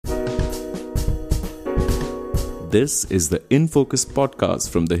This is the In Focus podcast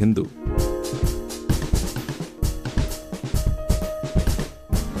from The Hindu.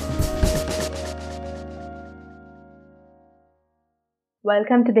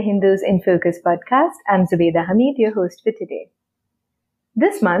 Welcome to the Hindus in Focus podcast. I'm Zubeda Hamid, your host for today.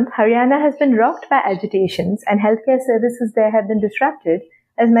 This month, Haryana has been rocked by agitations and healthcare services there have been disrupted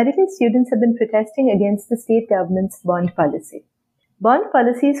as medical students have been protesting against the state government's bond policy. Bond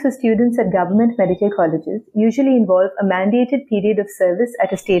policies for students at government medical colleges usually involve a mandated period of service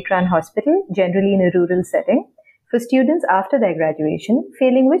at a state-run hospital, generally in a rural setting, for students after their graduation,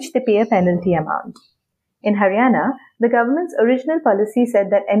 failing which they pay a penalty amount. In Haryana, the government's original policy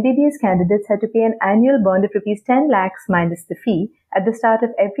said that MBBS candidates had to pay an annual bond of Rs 10 lakhs minus the fee at the start of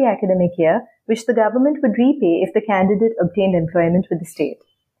every academic year, which the government would repay if the candidate obtained employment with the state.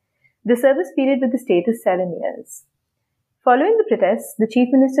 The service period with the state is 7 years. Following the protests, the Chief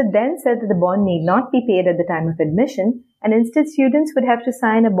Minister then said that the bond need not be paid at the time of admission, and instead students would have to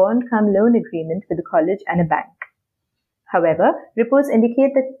sign a bond-cum-loan agreement with the college and a bank. However, reports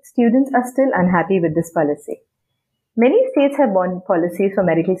indicate that students are still unhappy with this policy. Many states have bond policies for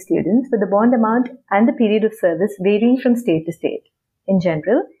medical students, with the bond amount and the period of service varying from state to state. In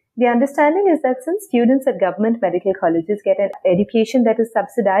general, the understanding is that since students at government medical colleges get an education that is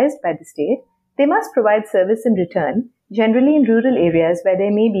subsidized by the state, they must provide service in return, generally in rural areas where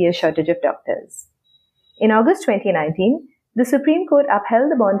there may be a shortage of doctors. In August 2019, the Supreme Court upheld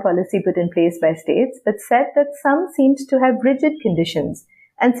the bond policy put in place by states, but said that some seemed to have rigid conditions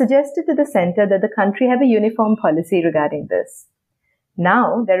and suggested to the centre that the country have a uniform policy regarding this.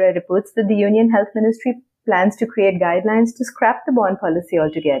 Now, there are reports that the Union Health Ministry plans to create guidelines to scrap the bond policy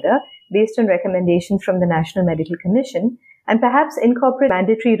altogether based on recommendations from the National Medical Commission and perhaps incorporate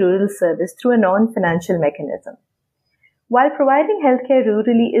mandatory rural service through a non-financial mechanism. While providing healthcare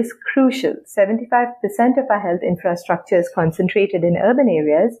rurally is crucial, 75% of our health infrastructure is concentrated in urban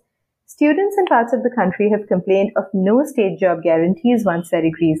areas, students in parts of the country have complained of no state job guarantees once their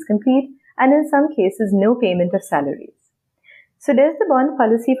degree is complete, and in some cases no payment of salaries. So does the bond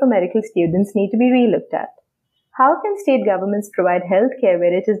policy for medical students need to be relooked at? How can state governments provide healthcare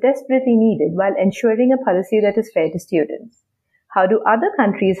where it is desperately needed while ensuring a policy that is fair to students? How do other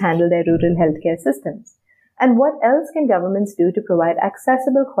countries handle their rural healthcare systems? And what else can governments do to provide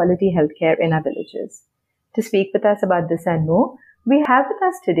accessible quality healthcare in our villages? To speak with us about this and more, we have with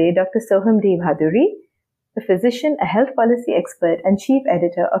us today Dr. Soham D. Bhaduri, a physician, a health policy expert, and chief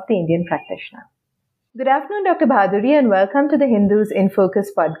editor of the Indian Practitioner. Good afternoon, Dr. Bhaduri, and welcome to the Hindus in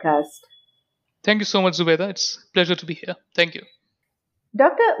Focus podcast. Thank you so much, Zubeda. It's a pleasure to be here. Thank you.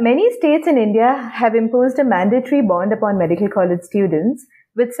 Doctor, many states in India have imposed a mandatory bond upon medical college students,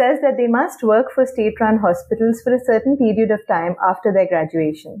 which says that they must work for state-run hospitals for a certain period of time after their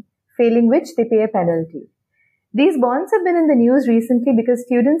graduation, failing which they pay a penalty. These bonds have been in the news recently because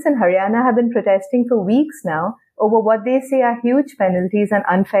students in Haryana have been protesting for weeks now over what they say are huge penalties and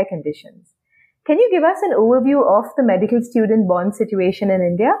unfair conditions. Can you give us an overview of the medical student bond situation in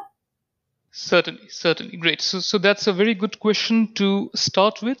India? Certainly. Great. So that's a very good question to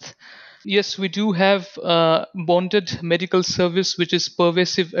start with. Yes, we do have bonded medical service which is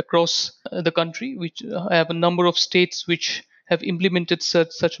pervasive across the country, which have a number of states which have implemented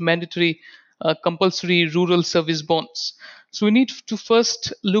such mandatory compulsory rural service bonds. So we need to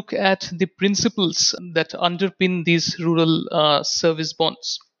first look at the principles that underpin these rural service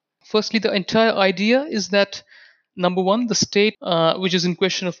bonds. Firstly, the entire idea is that number one, the state, which is in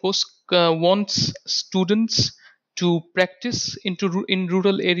question, of course, wants students to practice in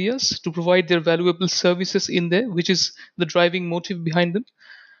rural areas to provide their valuable services in there, which is the driving motive behind them.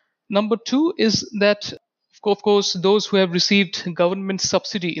 Number two is that, of course, those who have received government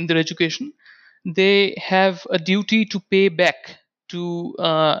subsidy in their education, they have a duty to pay back to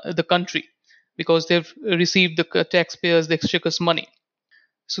the country because they've received the taxpayers, the exchequer's money.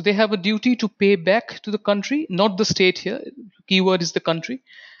 So they have a duty to pay back to the country, not the state here. Keyword is the country,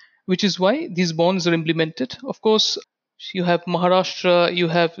 which is why these bonds are implemented. Of course, you have Maharashtra, you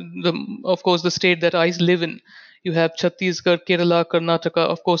have, the state that I live in. You have Chhattisgarh, Kerala, Karnataka,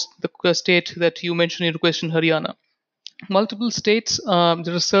 of course, the state that you mentioned in your question, Haryana. Multiple states,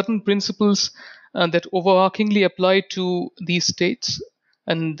 there are certain principles that overarchingly apply to these states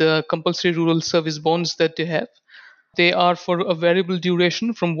and the compulsory rural service bonds that they have. They are for a variable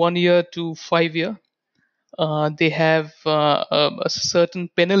duration from 1 year to 5 years. They have a certain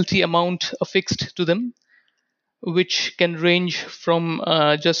penalty amount affixed to them, which can range from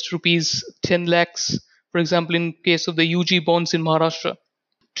just rupees 10 lakhs, for example, in case of the UG bonds in Maharashtra,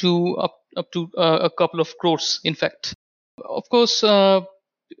 to up to a couple of crores, in fact. Of course,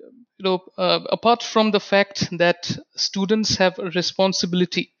 apart from the fact that students have a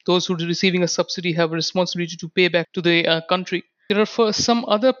responsibility, those who are receiving a subsidy have a responsibility to pay back to the country. There are some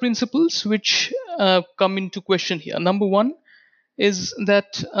other principles which come into question here. Number one is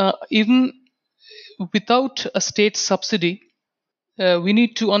that even without a state subsidy, we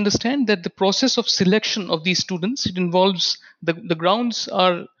need to understand that the process of selection of these students, it involves the grounds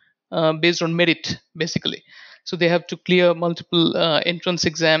are based on merit, basically. So they have to clear multiple entrance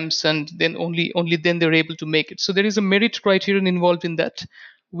exams, and then only then they're able to make it. So there is a merit criterion involved in that,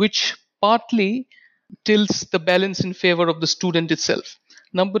 which partly tilts the balance in favor of the student itself.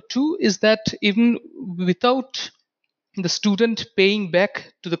 Number two is that even without the student paying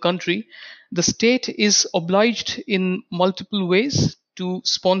back to the country, the state is obliged in multiple ways to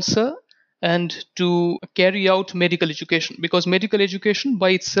sponsor and to carry out medical education, because medical education by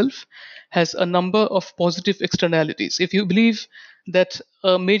itself has a number of positive externalities. If you believe that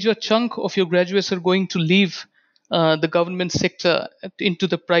a major chunk of your graduates are going to leave the government sector into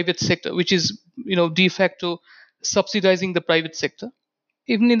the private sector, which is de facto subsidizing the private sector,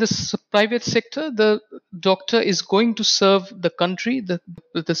 even in the private sector, the doctor is going to serve the country,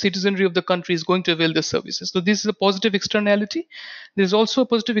 the citizenry of the country is going to avail the services. So this is a positive externality. There's also a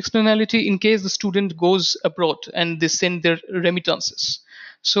positive externality in case the student goes abroad and they send their remittances.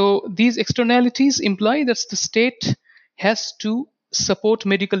 So these externalities imply that the state has to support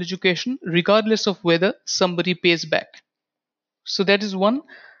medical education regardless of whether somebody pays back. So that is one.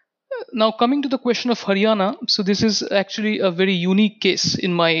 Now, coming to the question of Haryana, so this is actually a very unique case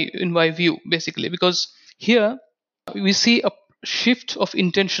in my view, basically, because here we see a shift of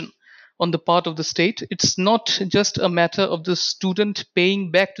intention on the part of the state. It's not just a matter of the student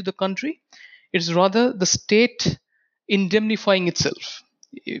paying back to the country; it's rather the state indemnifying itself.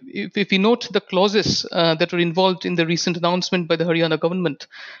 If we note the clauses that were involved in the recent announcement by the Haryana government,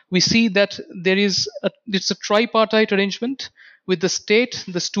 we see that it's a tripartite arrangement with the state,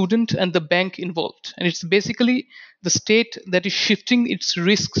 the student, and the bank involved. And it's basically the state that is shifting its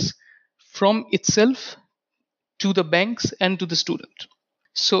risks from itself to the banks and to the student.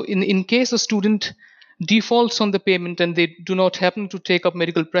 So in case a student defaults on the payment and they do not happen to take up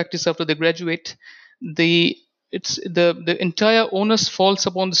medical practice after they graduate, the entire onus falls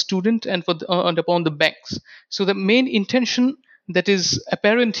upon the student and upon the banks. So the main intention that is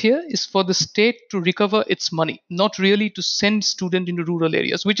apparent here is for the state to recover its money, not really to send students into rural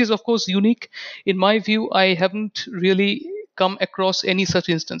areas, which is of course unique. In my view, I haven't really come across any such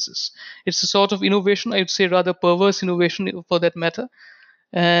instances. It's a sort of innovation, I would say rather perverse innovation for that matter.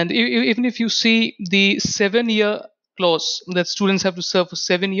 And even if you see the 7-year clause that students have to serve for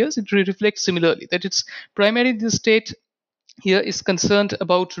 7 years, it reflects similarly that it's primarily the state here is concerned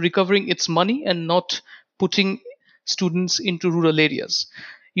about recovering its money and not putting students into rural areas.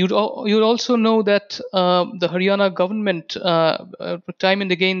 You'd also know that the Haryana government, time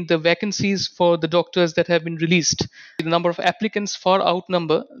and again, the vacancies for the doctors that have been released, the number of applicants far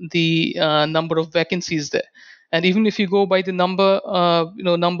outnumber the number of vacancies there. And even if you go by the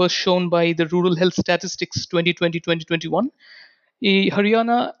numbers shown by the Rural Health Statistics 2020-2021,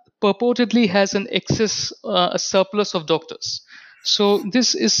 Haryana purportedly has an excess, a surplus of doctors. So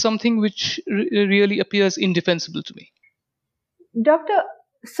this is something which really appears indefensible to me. Doctor,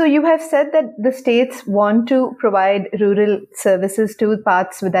 so you have said that the states want to provide rural services to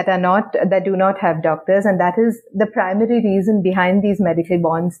parts that do not have doctors, and that is the primary reason behind these medical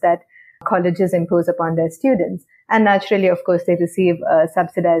bonds that colleges impose upon their students. And naturally, of course, they receive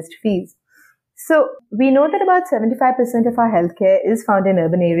subsidized fees. So we know that about 75% of our healthcare is found in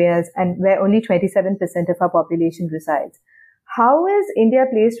urban areas and where only 27% of our population resides. How is India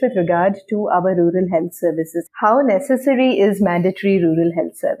placed with regard to our rural health services? How necessary is mandatory rural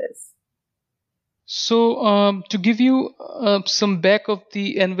health service? So to give you some back of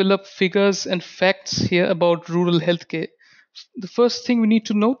the envelope figures and facts here about rural healthcare, the first thing we need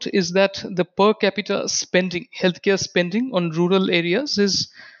to note is that the per capita spending, healthcare spending on rural areas is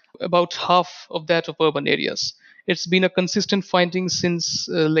about half of that of urban areas. It's been a consistent finding since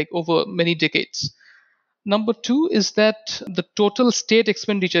over many decades. Number two is that the total state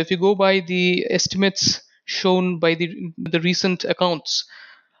expenditure, if you go by the estimates shown by the recent accounts,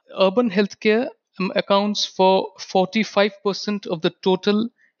 urban healthcare accounts for 45% of the total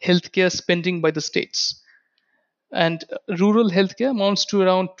healthcare spending by the states. And rural healthcare amounts to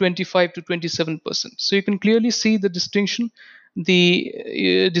around 25 to 27%. So you can clearly see the distinction,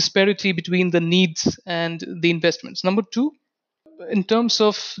 the disparity between the needs and the investments. Number two, in terms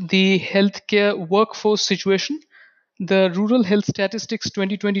of the healthcare workforce situation, the Rural Health Statistics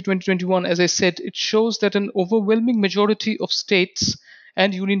 2020-2021, as I said, it shows that an overwhelming majority of states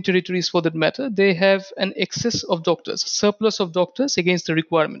and union territories for that matter, they have an excess of doctors, surplus of doctors against the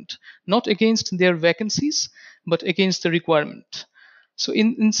requirement, not against their vacancies, but against the requirement. So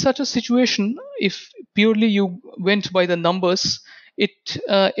in such a situation, if purely you went by the numbers,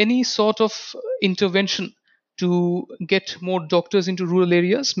 any sort of intervention to get more doctors into rural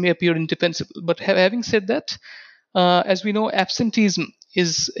areas may appear indefensible. But having said that, as we know, absenteeism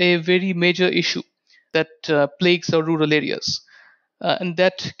is a very major issue that plagues our rural areas. And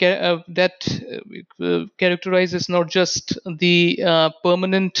that characterizes not just the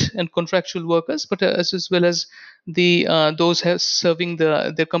permanent and contractual workers, but as well as the those serving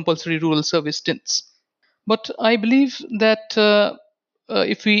their compulsory rural service stints. But I believe that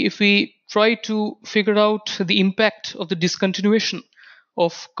if we try to figure out the impact of the discontinuation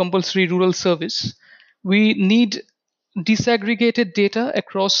of compulsory rural service, we need disaggregated data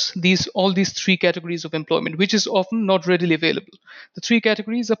across all these three categories of employment, which is often not readily available. The three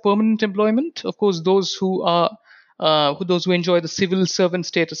categories are permanent employment, of course, those who enjoy the civil servant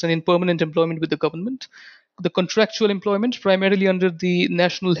status and in permanent employment with the government, the contractual employment primarily under the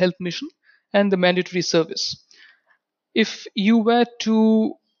National Health Mission, and the mandatory service. If you were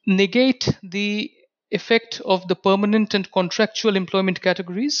to negate the effect of the permanent and contractual employment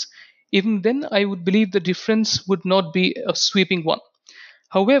categories, even then I would believe the difference would not be a sweeping one.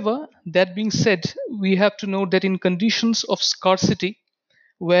 However, that being said, we have to note that in conditions of scarcity,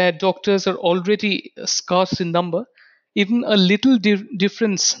 where doctors are already scarce in number, even a little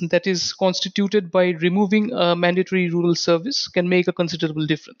difference that is constituted by removing a mandatory rural service can make a considerable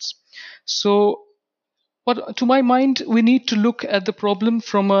difference. So, but to my mind, we need to look at the problem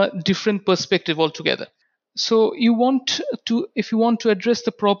from a different perspective altogether. So, if you want to address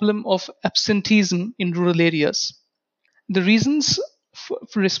the problem of absenteeism in rural areas, the reasons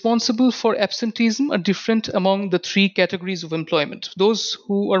responsible for absenteeism are different among the three categories of employment. Those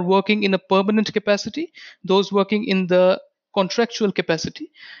who are working in a permanent capacity, those working in the contractual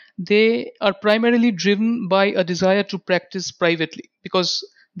capacity, they are primarily driven by a desire to practice privately because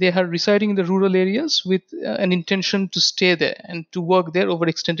they are residing in the rural areas with an intention to stay there and to work there over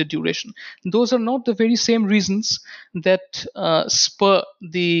extended duration. Those are not the very same reasons that spur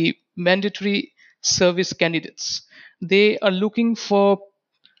the mandatory service candidates. They are looking for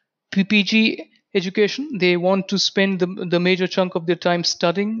PPG education. They want to spend the major chunk of their time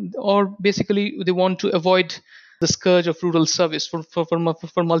studying, or basically they want to avoid the scourge of rural service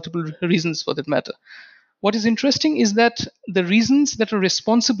for multiple reasons for that matter. What is interesting is that the reasons that are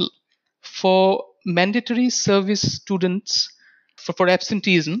responsible for mandatory service students for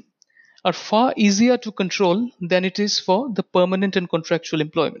absenteeism are far easier to control than it is for the permanent and contractual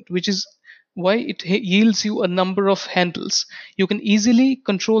employment, which is why it yields you a number of handles. You can easily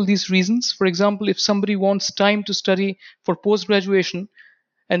control these reasons. For example, if somebody wants time to study for post-graduation,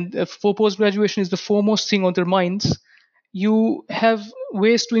 and for post-graduation is the foremost thing on their minds, you have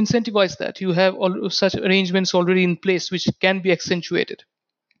ways to incentivize that. You have all such arrangements already in place which can be accentuated.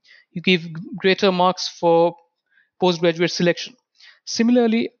 You give greater marks for postgraduate selection.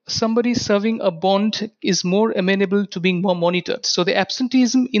 Similarly, somebody serving a bond is more amenable to being more monitored. So the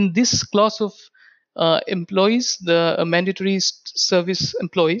absenteeism in this class of employees, the mandatory service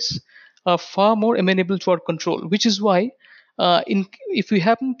employees, are far more amenable to our control, which is why if we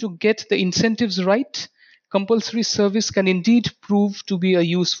happen to get the incentives right, compulsory service can indeed prove to be a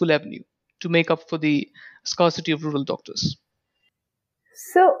useful avenue to make up for the scarcity of rural doctors.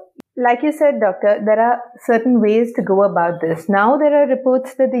 So, like you said, Doctor, there are certain ways to go about this. Now there are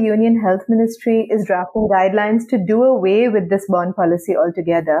reports that the Union Health Ministry is drafting guidelines to do away with this bond policy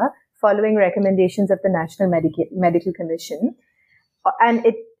altogether, following recommendations of the National Medical Commission. And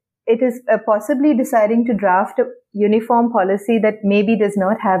it is possibly deciding to draft a uniform policy that maybe does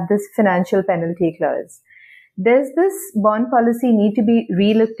not have this financial penalty clause. Does this bond policy need to be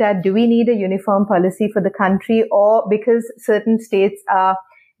relooked at? Do we need a uniform policy for the country, or because certain states are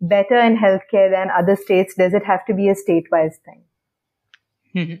better in healthcare than other states, does it have to be a state-wise thing?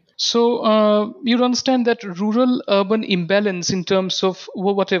 Mm-hmm. So you understand that rural-urban imbalance in terms of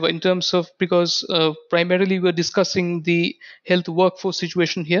because primarily we're discussing the health workforce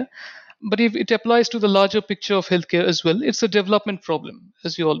situation here, but if it applies to the larger picture of healthcare as well, it's a development problem,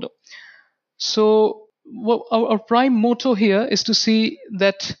 as you all know. So our prime motto here is to see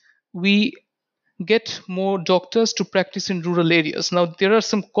that we get more doctors to practice in rural areas. Now, there are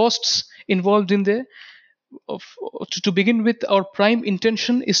some costs involved in there. To begin with, our prime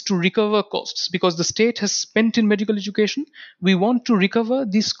intention is to recover costs because the state has spent in medical education. We want to recover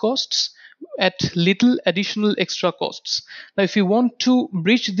these costs at little additional extra costs. Now, if you want to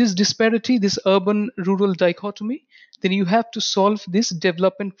bridge this disparity, this urban-rural dichotomy, then you have to solve this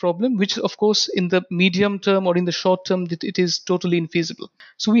development problem, which of course in the medium term or in the short term, it is totally infeasible.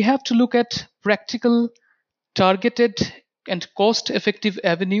 So we have to look at practical, targeted and cost effective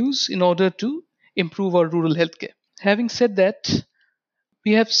avenues in order to improve our rural healthcare. Having said that,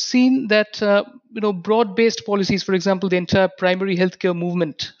 we have seen that broad-based policies, for example, the entire primary healthcare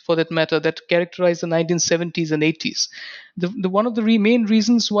movement, for that matter, that characterized the 1970s and 80s. The one of the main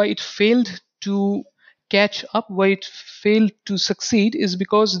reasons why it failed to catch up, why it failed to succeed, is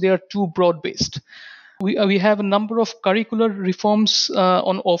because they are too broad-based. We have a number of curricular reforms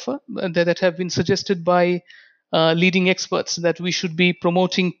on offer that have been suggested by leading experts, that we should be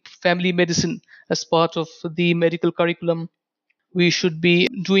promoting family medicine as part of the medical curriculum. We should be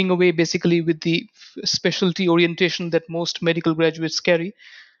doing away basically with the specialty orientation that most medical graduates carry.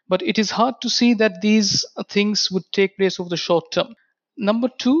 But it is hard to see that these things would take place over the short term. Number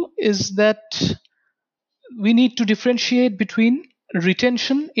two is that we need to differentiate between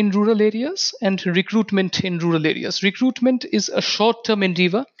retention in rural areas and recruitment in rural areas. Recruitment is a short term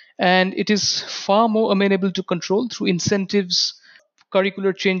endeavor, and it is far more amenable to control through incentives,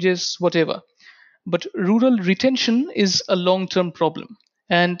 curricular changes, whatever. But rural retention is a long term problem,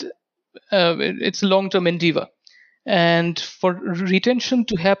 and it's a long term endeavor. And for retention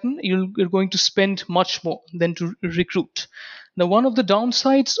to happen, you're going to spend much more than to recruit. Now, one of the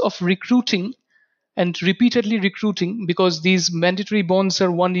downsides of recruiting and repeatedly recruiting, because these mandatory bonds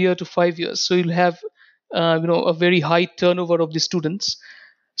are 1 year to 5 years, so you'll have a very high turnover of the students.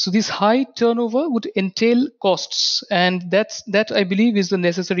 So this high turnover would entail costs, and that I believe is the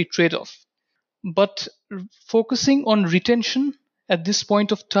necessary trade-off. But focusing on retention at this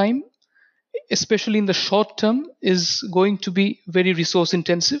point of time, especially in the short term, is going to be very resource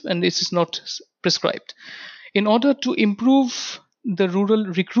intensive, and this is not prescribed. In order to improve the rural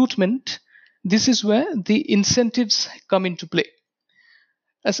recruitment, this is where the incentives come into play.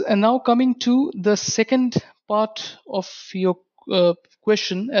 And now coming to the second part of your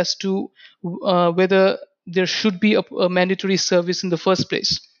question as to whether there should be a mandatory service in the first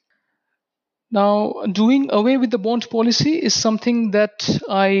place. Now, doing away with the bond policy is something that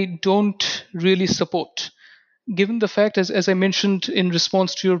I don't really support, given the fact, as I mentioned in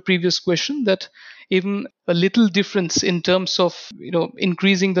response to your previous question, that even a little difference in terms of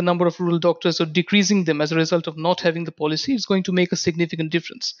increasing the number of rural doctors or decreasing them as a result of not having the policy is going to make a significant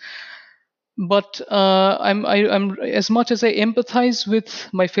difference. But I'm as much as I empathize with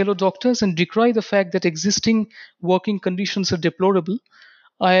my fellow doctors and decry the fact that existing working conditions are deplorable,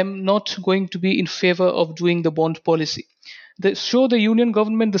 I am not going to be in favor of doing the bond policy. Sure, the union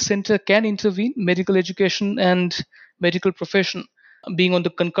government, the center can intervene, medical education and medical profession being on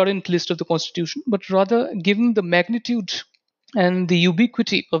the concurrent list of the constitution, but rather, given the magnitude and the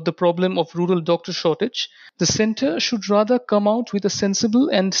ubiquity of the problem of rural doctor shortage, the center should rather come out with a sensible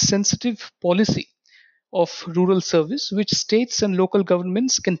and sensitive policy of rural service, which states and local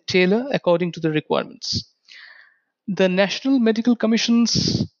governments can tailor according to the requirements. The National Medical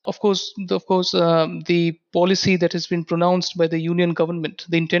Commissions, of course, the policy that has been pronounced by the union government,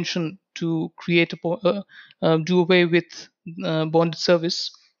 the intention to create do away with bonded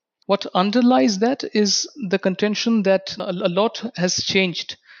service. What underlies that is the contention that a lot has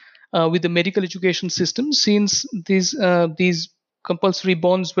changed with the medical education system since these compulsory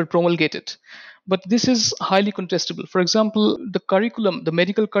bonds were promulgated. But this is highly contestable. For example, the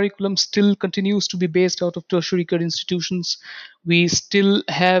medical curriculum still continues to be based out of tertiary care institutions. We still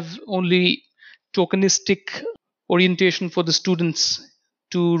have only tokenistic orientation for the students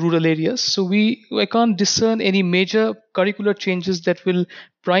to rural areas. So I can't discern any major curricular changes that will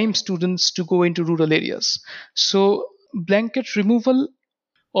prime students to go into rural areas. So blanket removal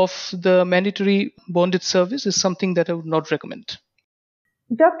of the mandatory bonded service is something that I would not recommend.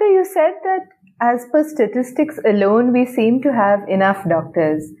 Doctor, you said that as per statistics alone, we seem to have enough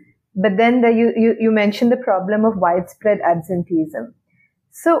doctors. But then you mentioned the problem of widespread absenteeism.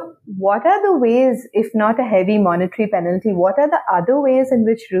 So what are the ways, if not a heavy monetary penalty, what are the other ways in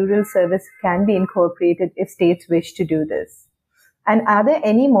which rural service can be incorporated if states wish to do this? And are there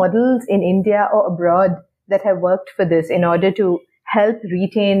any models in India or abroad that have worked for this in order to help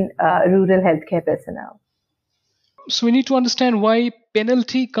retain rural healthcare personnel? So we need to understand why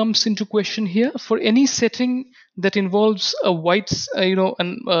penalty comes into question here. For any setting that involves a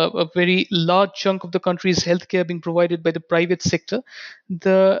very large chunk of the country's healthcare being provided by the private sector,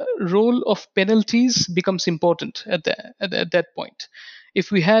 the role of penalties becomes important at that point. If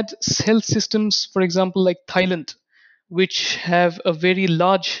we had health systems, for example, like Thailand, which have a very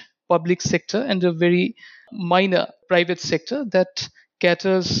large public sector and a very minor private sector that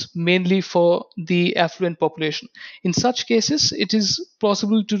caters mainly for the affluent population. In such cases, it is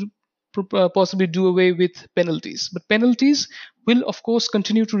possible to possibly do away with penalties. But penalties will, of course,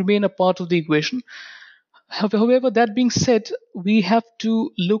 continue to remain a part of the equation. However, that being said, we have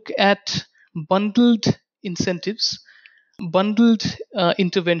to look at bundled incentives, bundled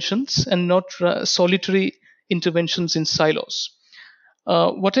interventions, and not solitary interventions in silos.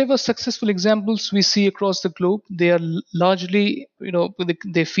 Whatever successful examples we see across the globe, they are largely,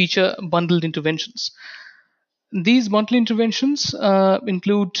 they feature bundled interventions. These bundled interventions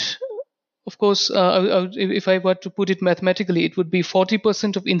include, of course, if I were to put it mathematically, it would be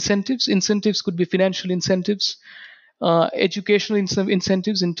 40% of incentives. Incentives could be financial incentives, educational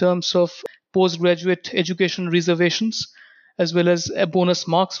incentives in terms of postgraduate education reservations, as well as bonus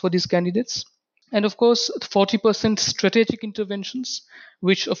marks for these candidates. And of course, 40% strategic interventions,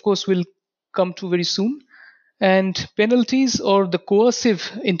 which of course will come to very soon. And penalties or the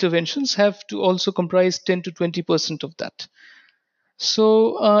coercive interventions have to also comprise 10 to 20% of that.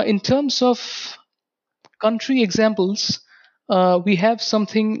 So, in terms of country examples, we have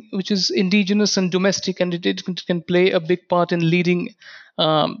something which is indigenous and domestic, and it can play a big part in leading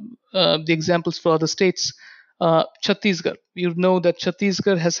the examples for other states. Chhattisgarh. You know that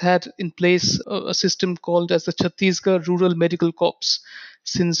Chhattisgarh has had in place a system called as the Chhattisgarh Rural Medical Corps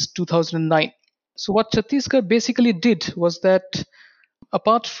since 2009. So what Chhattisgarh basically did was that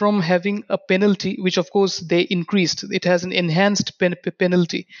apart from having a penalty, which of course they increased, it has an enhanced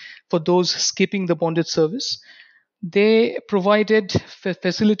penalty for those skipping the bonded service. They provided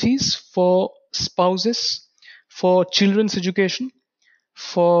facilities for spouses, for children's education,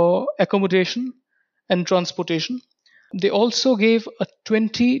 for accommodation, and transportation. They also gave a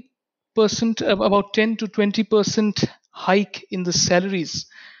 20%, about 10 to 20% hike in the salaries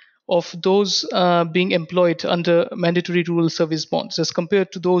of those being employed under mandatory rural service bonds as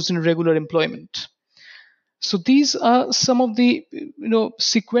compared to those in regular employment. So these are some of the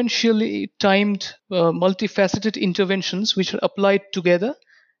sequentially timed, multifaceted interventions which are applied together,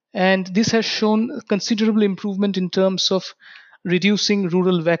 and this has shown considerable improvement in terms of reducing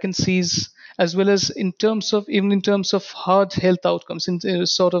rural vacancies, as well as in terms of hard health outcomes, in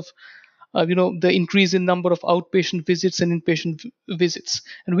sort of the increase in number of outpatient visits and inpatient visits.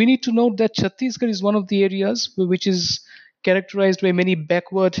 And we need to note that Chhattisgarh is one of the areas which is characterized by many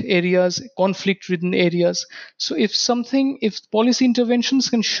backward areas, conflict-ridden areas. So if policy interventions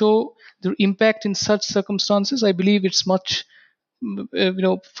can show their impact in such circumstances, I believe it's much,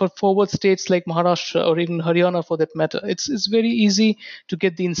 for forward states like Maharashtra or even Haryana for that matter, it's very easy to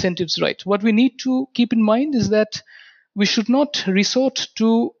get the incentives right. What we need to keep in mind is that we should not resort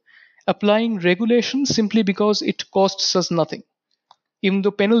to applying regulations simply because it costs us nothing. Even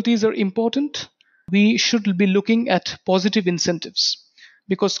though penalties are important, we should be looking at positive incentives,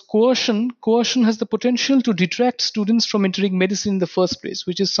 because coercion has the potential to detract students from entering medicine in the first place,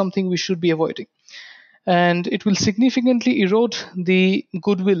 which is something we should be avoiding. And it will significantly erode the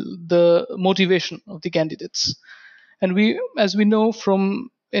goodwill, the motivation of the candidates. And as we know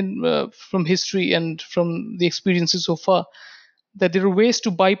from history and from the experiences so far, that there are ways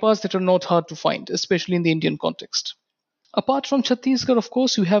to bypass that are not hard to find, especially in the Indian context. Apart from Chhattisgarh, of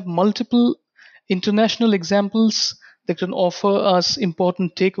course, you have multiple international examples that can offer us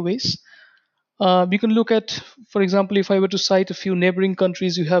important takeaways. We can look at, for example, if I were to cite a few neighboring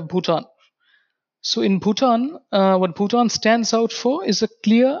countries, you have Bhutan. So in Bhutan, what Bhutan stands out for is a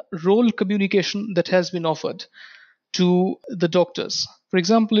clear role communication that has been offered to the doctors. For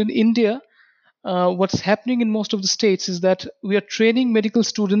example, in India, what's happening in most of the states is that we are training medical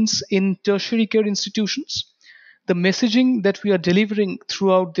students in tertiary care institutions. The messaging that we are delivering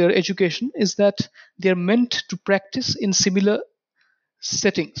throughout their education is that they're meant to practice in similar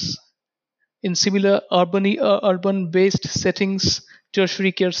settings, in similar urban-based settings,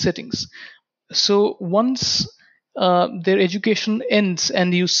 tertiary care settings. So once their education ends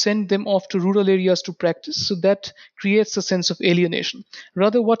and you send them off to rural areas to practice, so that creates a sense of alienation.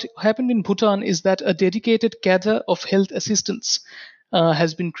 Rather, what happened in Bhutan is that a dedicated cadre of health assistants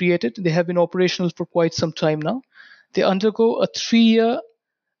has been created. They have been operational for quite some time now. They undergo a 3-year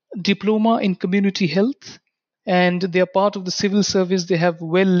diploma in community health, and they are part of the civil service. They have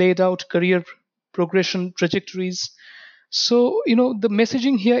well laid out career progression trajectories. So, the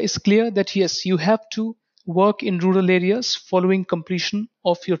messaging here is clear that yes, you have to work in rural areas following completion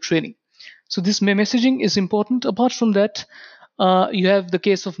of your training. So this messaging is important. Apart from that, you have the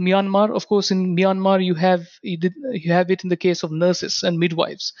case of Myanmar. Of course, in Myanmar, you have it in the case of nurses and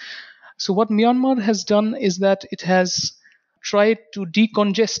midwives. So what Myanmar has done is that it has tried to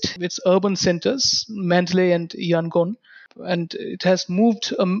decongest its urban centers, Mandalay and Yangon, and it has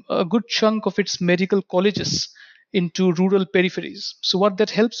moved a good chunk of its medical colleges into rural peripheries. So what that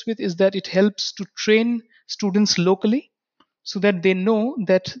helps with is that it helps to train students locally so that they know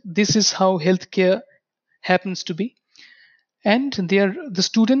that this is how healthcare happens to be, and the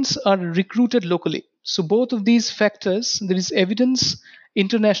students are recruited locally. So both of these factors, there is evidence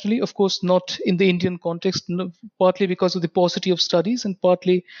internationally, of course not in the Indian context, partly because of the paucity of studies and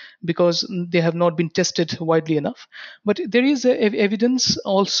partly because they have not been tested widely enough. But there is evidence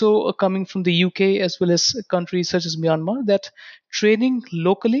also coming from the UK as well as countries such as Myanmar that training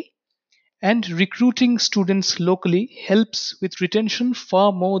locally and recruiting students locally helps with retention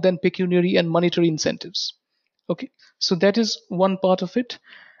far more than pecuniary and monetary incentives. Okay, so that is one part of it,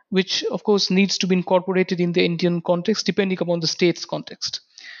 which of course needs to be incorporated in the Indian context, depending upon the state's context.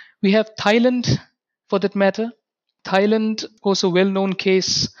 We have Thailand, for that matter. Thailand, of course, a well-known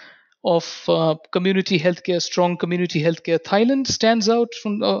case of community healthcare, strong community healthcare. Thailand stands out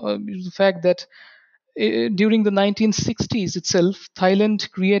from the fact that during the 1960s itself, Thailand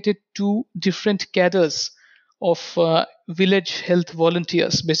created two different cadres of village health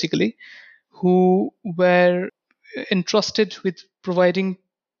volunteers, basically, who were entrusted with providing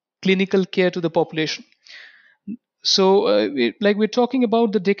clinical care to the population. So, like we're talking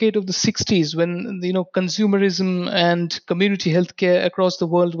about the decade of the 60s, when consumerism and community healthcare across the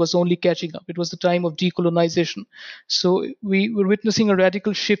world was only catching up. It was the time of decolonization. So we were witnessing a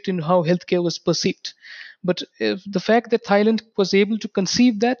radical shift in how healthcare was perceived. But the fact that Thailand was able to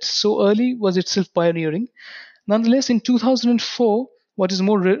conceive that so early was itself pioneering. Nonetheless, in 2004, what is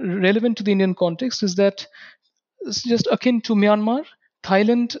more relevant to the Indian context is that it's just akin to Myanmar.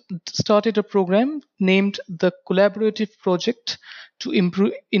 Thailand started a program named the Collaborative Project to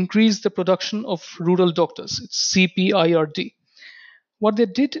increase the production of rural doctors. It's CPIRD. What they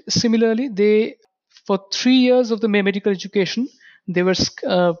did similarly, for 3 years of the medical education, they were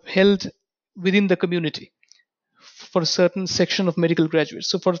held within the community for a certain section of medical graduates.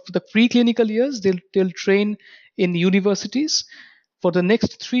 So for the preclinical years, they'll train in universities. For the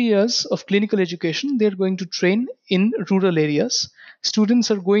next 3 years of clinical education, they're going to train in rural areas.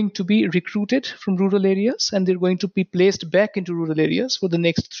 Students are going to be recruited from rural areas and they're going to be placed back into rural areas for the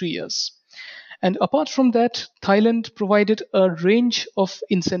next 3 years. And apart from that, Thailand provided a range of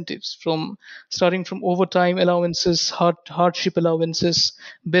incentives starting from overtime allowances, hardship allowances,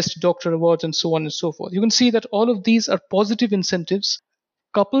 best doctor awards, and so on and so forth. You can see that all of these are positive incentives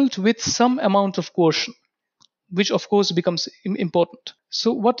coupled with some amount of coercion, which of course becomes important.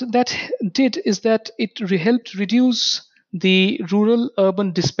 So what that did is that it helped reduce the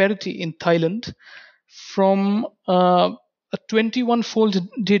rural-urban disparity in Thailand from a 21-fold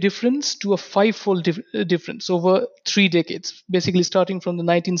difference to a 5-fold difference over 3 decades, basically starting from the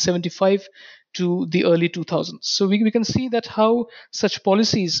 1975 to the early 2000s. So we can see that how such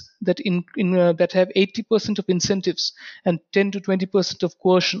policies that that have 80% of incentives and 10 to 20% of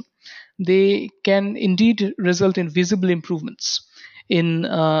coercion, they can indeed result in visible improvements in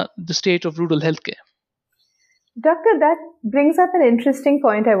the state of rural healthcare. Doctor, that brings up an interesting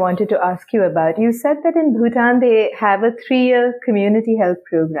point I wanted to ask you about. You said that in Bhutan they have a 3-year community health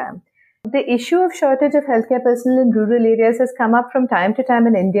program. The issue of shortage of healthcare personnel in rural areas has come up from time to time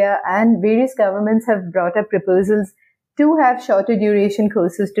in India, and various governments have brought up proposals to have shorter duration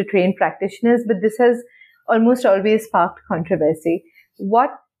courses to train practitioners, but this has almost always sparked controversy.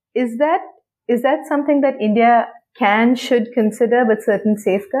 What is that? Is that something that India should consider with certain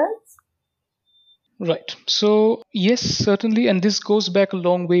safeguards? Right. So, yes, certainly. And this goes back a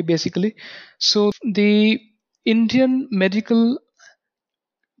long way, basically. So, the Indian Medical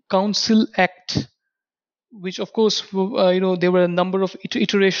Council Act, which of course, there were a number of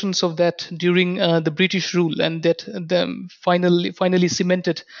iterations of that during the British rule, and that them finally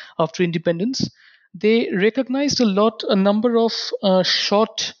cemented after independence. They recognized a number of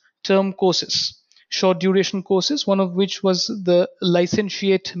short-term courses, short duration courses, one of which was the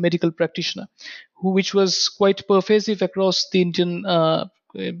licentiate medical practitioner, which was quite pervasive across the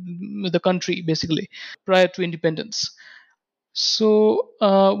the country, basically, prior to independence. So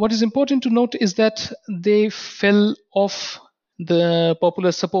what is important to note is that they fell off the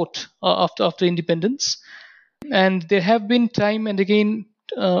popular support after independence, and there have been time and again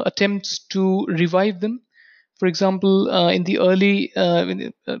attempts to revive them. For example, in the early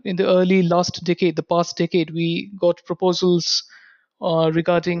last decade, the past decade, we got proposals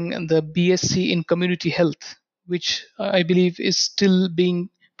regarding the BSc in community health, which I believe is still being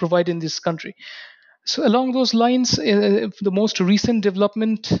provided in this country. So along those lines, the most recent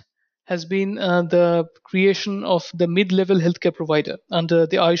development has been the creation of the mid-level healthcare provider under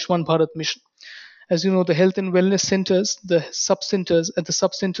the Ayushman Bharat mission. As you know, the health and wellness centers, the sub-centers at the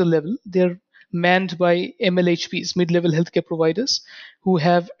sub-center level, they're manned by MLHPs, mid-level healthcare providers, who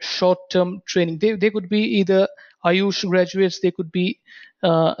have short-term training. They could be either Ayush graduates, they could be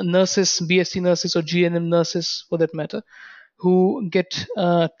nurses, BSc nurses or GNM nurses for that matter, who get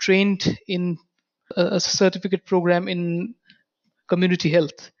trained in a certificate program in community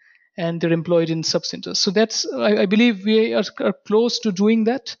health, and they're employed in sub-centers. So that's, I believe we are close to doing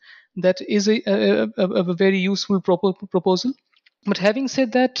that. That is a very useful proposal. But having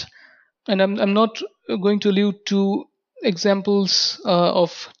said that, and I'm not going to allude to examples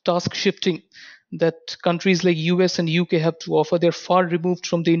of task shifting that countries like US and UK have to offer. They're far removed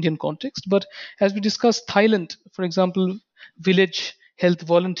from the Indian context. But as we discussed, Thailand, for example, village health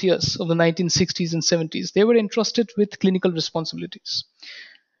volunteers of the 1960s and 70s, they were entrusted with clinical responsibilities,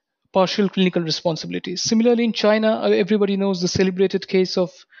 partial clinical responsibilities. Similarly, in China, everybody knows the celebrated case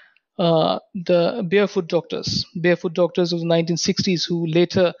of the barefoot doctors of the 1960s, who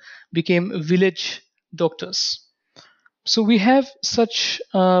later became village doctors. So we have such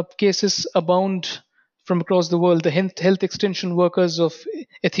cases abound from across the world, the health extension workers of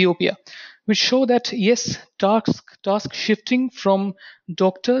Ethiopia, which show that yes, task shifting from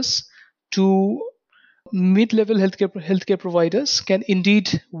doctors to mid-level healthcare providers can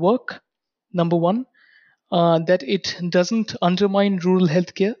indeed work. Number one, that it doesn't undermine rural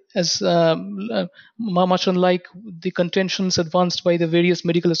healthcare, as much unlike the contentions advanced by the various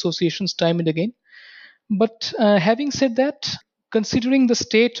medical associations time and again. But having said that, considering the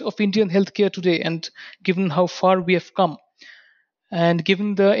state of Indian healthcare today, and given how far we have come, and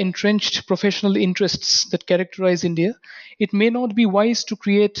given the entrenched professional interests that characterize India, it may not be wise to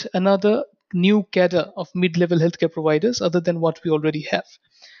create another new cadre of mid-level healthcare providers other than what we already have.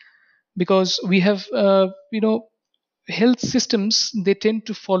 Because we have, health systems, they tend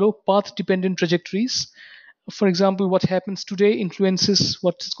to follow path-dependent trajectories. For example, what happens today influences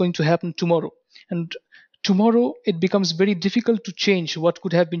what is going to happen tomorrow. And tomorrow, it becomes very difficult to change what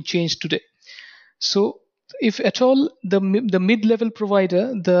could have been changed today. So if at all, the mid-level provider,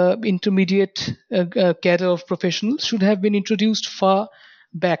 the intermediate cadre of professionals should have been introduced far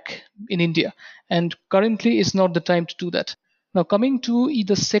back in India. And currently is not the time to do that. Now, coming to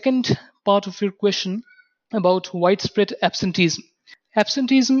the second part of your question about widespread absenteeism.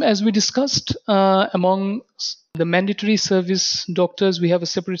 Absenteeism, as we discussed, among the mandatory service doctors, we have a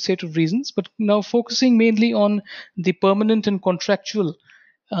separate set of reasons. But now focusing mainly on the permanent and contractual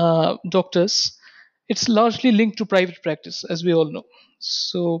doctors, it's largely linked to private practice, as we all know.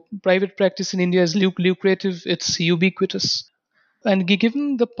 So private practice in India is lucrative, it's ubiquitous. And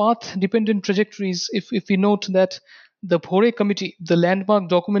given the path-dependent trajectories, if we note that the Bhore Committee, the landmark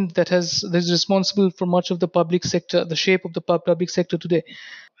document that is responsible for much of the public sector, the shape of the public sector today,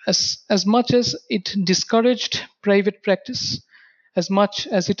 as much as it discouraged private practice, as much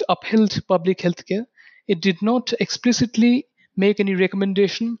as it upheld public healthcare, it did not explicitly make any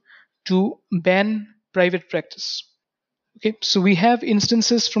recommendation to ban private practice. Okay, so we have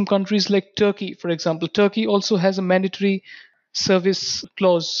instances from countries like Turkey, for example. Turkey also has a mandatory service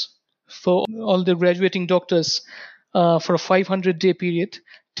clause for all the graduating doctors for a 500-day period.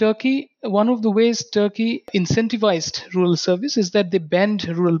 Turkey, one of the ways Turkey incentivized rural service is that they banned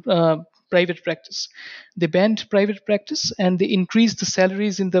private practice. They banned private practice and they increased the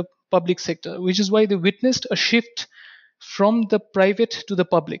salaries in the public sector, which is why they witnessed a shift from the private to the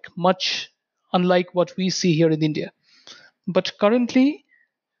public, much unlike what we see here in India. But currently,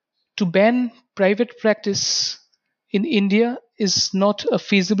 to ban private practice in India is not a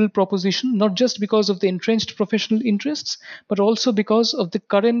feasible proposition, not just because of the entrenched professional interests, but also because of the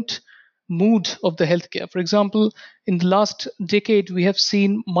current mood of the healthcare. For example, in the last decade, we have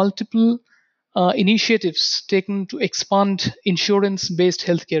seen multiple initiatives taken to expand insurance-based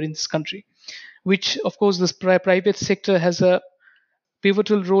healthcare in this country, which, of course, the private sector has a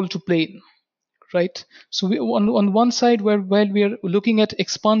pivotal role to play in, right? So on one side, while we are looking at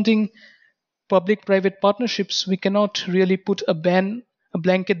expanding public-private partnerships, we cannot really put a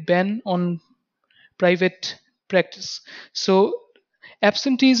blanket ban on private practice. So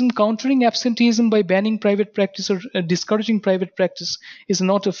countering absenteeism by banning private practice or discouraging private practice is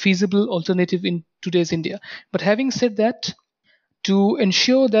not a feasible alternative in today's India. But having said that, to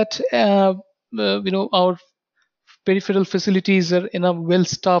ensure that our peripheral facilities are well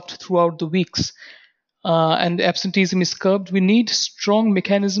staffed throughout the weeks and absenteeism is curbed, we need strong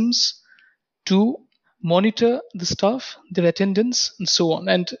mechanisms to monitor the staff, their attendance, and so on.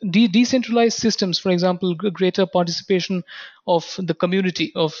 And decentralized systems, for example, greater participation of the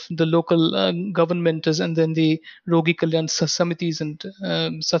community, of the local government, and then the Rogi Kalyan Samitis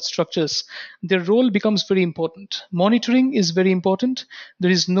and such structures, their role becomes very important. Monitoring is very important.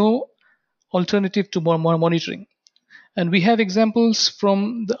 There is no alternative to more monitoring. And we have examples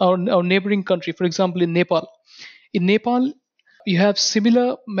from our neighboring country, for example, in Nepal. In Nepal, you have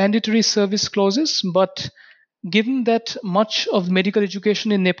similar mandatory service clauses, but given that much of medical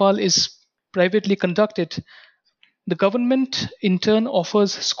education in Nepal is privately conducted, the government in turn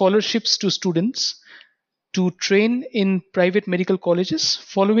offers scholarships to students to train in private medical colleges,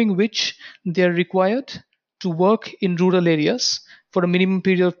 following which they are required to work in rural areas for a minimum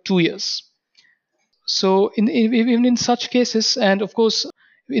period of 2 years. So even in such cases, and of course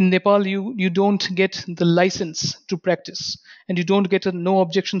in Nepal you don't get the license to practice, and you don't get a no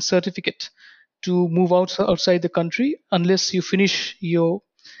objection certificate to move outside the country unless you finish your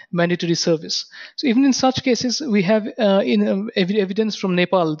mandatory service. So even in such cases, we have evidence from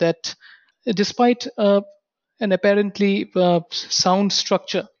Nepal that despite an apparently sound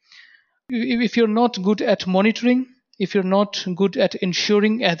structure, if you're not good at monitoring, if you're not good at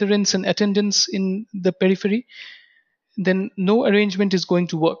ensuring adherence and attendance in the periphery, then no arrangement is going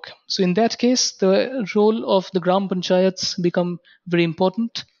to work. So in that case, the role of the Gram Panchayats become very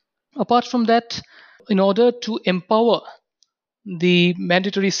important. Apart from that, in order to empower the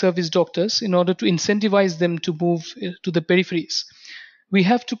mandatory service doctors, in order to incentivize them to move to the peripheries, we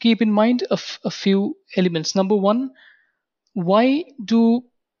have to keep in mind a few elements. Number one, why do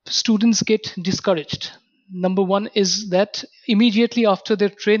students get discouraged? Number one is that immediately after their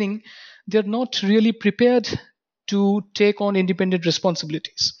training, they're not really prepared to take on independent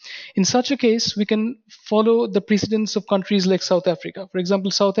responsibilities. In such a case, we can follow the precedents of countries like South Africa. For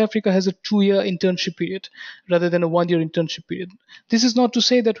example, South Africa has a 2-year internship period rather than a 1-year internship period. This is not to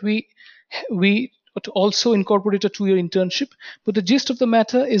say that we also incorporate a 2-year internship, but the gist of the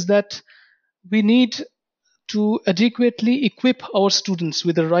matter is that we need to adequately equip our students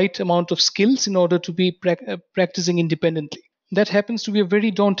with the right amount of skills in order to be practicing independently. That happens to be a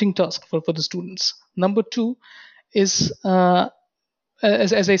very daunting task for the students. Number two is,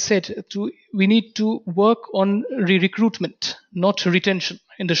 as I said, we need to work on recruitment, not retention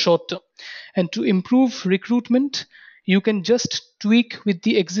in the short term. And to improve recruitment, you can just tweak with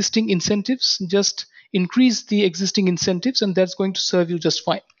the existing incentives, just increase the existing incentives, and that's going to serve you just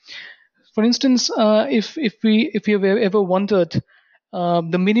fine. For instance, if you have ever wondered,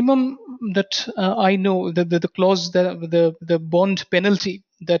 the minimum that I know, the clause, the bond penalty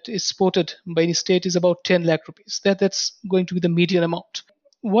that is supported by the state is about 10 lakh rupees. That's going to be the median amount.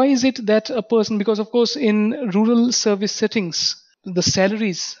 Why is it that a person, because of course in rural service settings, the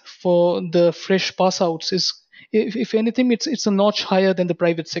salaries for the fresh pass outs is, if anything, it's a notch higher than the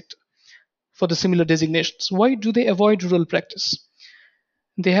private sector for the similar designations. Why do they avoid rural practice?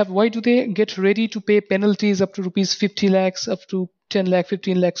 Why do they get ready to pay penalties up to rupees 50 lakhs, up to 10 lakh,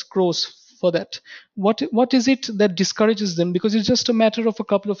 15 lakhs crores for that? What is it that discourages them? Because it's just a matter of a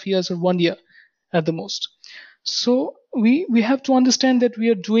couple of years or 1 year at the most. So we have to understand that we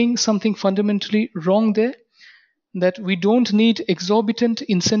are doing something fundamentally wrong there, that we don't need exorbitant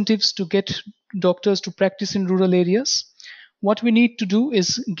incentives to get doctors to practice in rural areas. What we need to do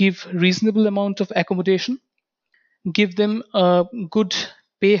is give reasonable amount of accommodation, give them a good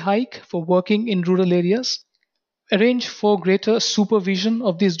pay hike for working in rural areas, arrange for greater supervision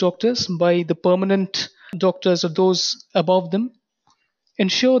of these doctors by the permanent doctors or those above them,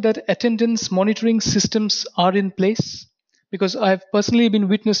 ensure that attendance monitoring systems are in place, because I've personally been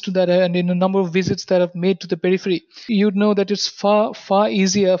witness to that, and in a number of visits that I've made to the periphery, you'd know that it's far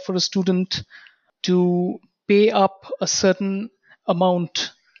easier for a student to pay up a certain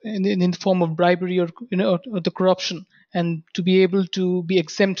amount in the form of bribery or the corruption, and to be able to be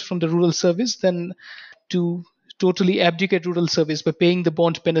exempt from the rural service than to totally abdicate rural service by paying the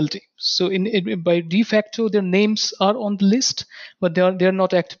bond penalty. So by de facto, their names are on the list, but they're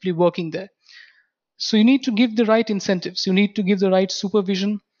not actively working there. So you need to give the right incentives. You need to give the right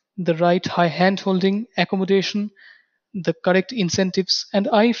supervision, the right high hand-holding, accommodation, the correct incentives. And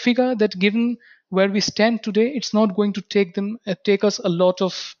I figure that given where we stand today, it's not going to take us a lot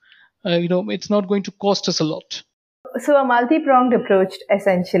of, it's not going to cost us a lot. So a multi-pronged approach,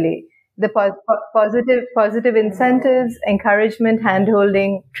 essentially. The positive incentives, encouragement,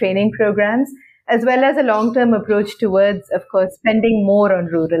 hand-holding, training programs, as well as a long-term approach towards, of course, spending more on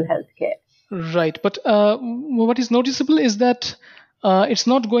rural healthcare. Right. But what is noticeable is that It's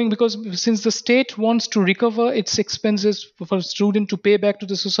not going, because since the state wants to recover its expenses for a student to pay back to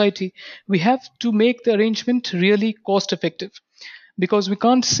the society, we have to make the arrangement really cost effective. Because we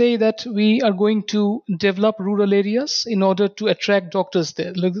can't say that we are going to develop rural areas in order to attract doctors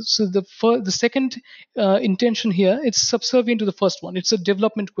there. So the second intention here, it's subservient to the first one. It's a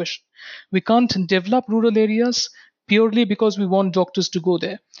development question. We can't develop rural areas purely because we want doctors to go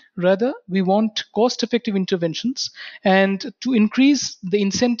there. Rather, we want cost-effective interventions, and to increase the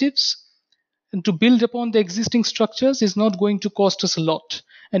incentives and to build upon the existing structures is not going to cost us a lot,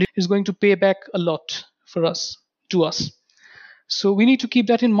 and it is going to pay back a lot to us. So we need to keep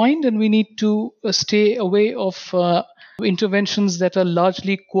that in mind, and we need to stay away of interventions that are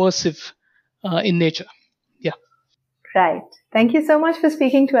largely coercive in nature. Yeah. Right. Thank you so much for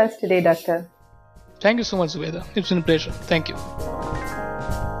speaking to us today, Doctor. Thank you so much, Zubeda. It's been a pleasure. Thank you.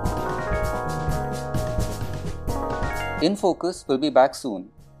 In Focus will be back soon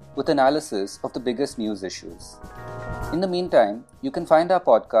with analysis of the biggest news issues. In the meantime, you can find our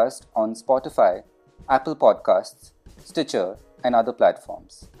podcast on Spotify, Apple Podcasts, Stitcher, and other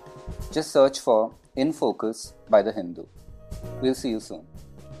platforms. Just search for In Focus by The Hindu. We'll see you soon.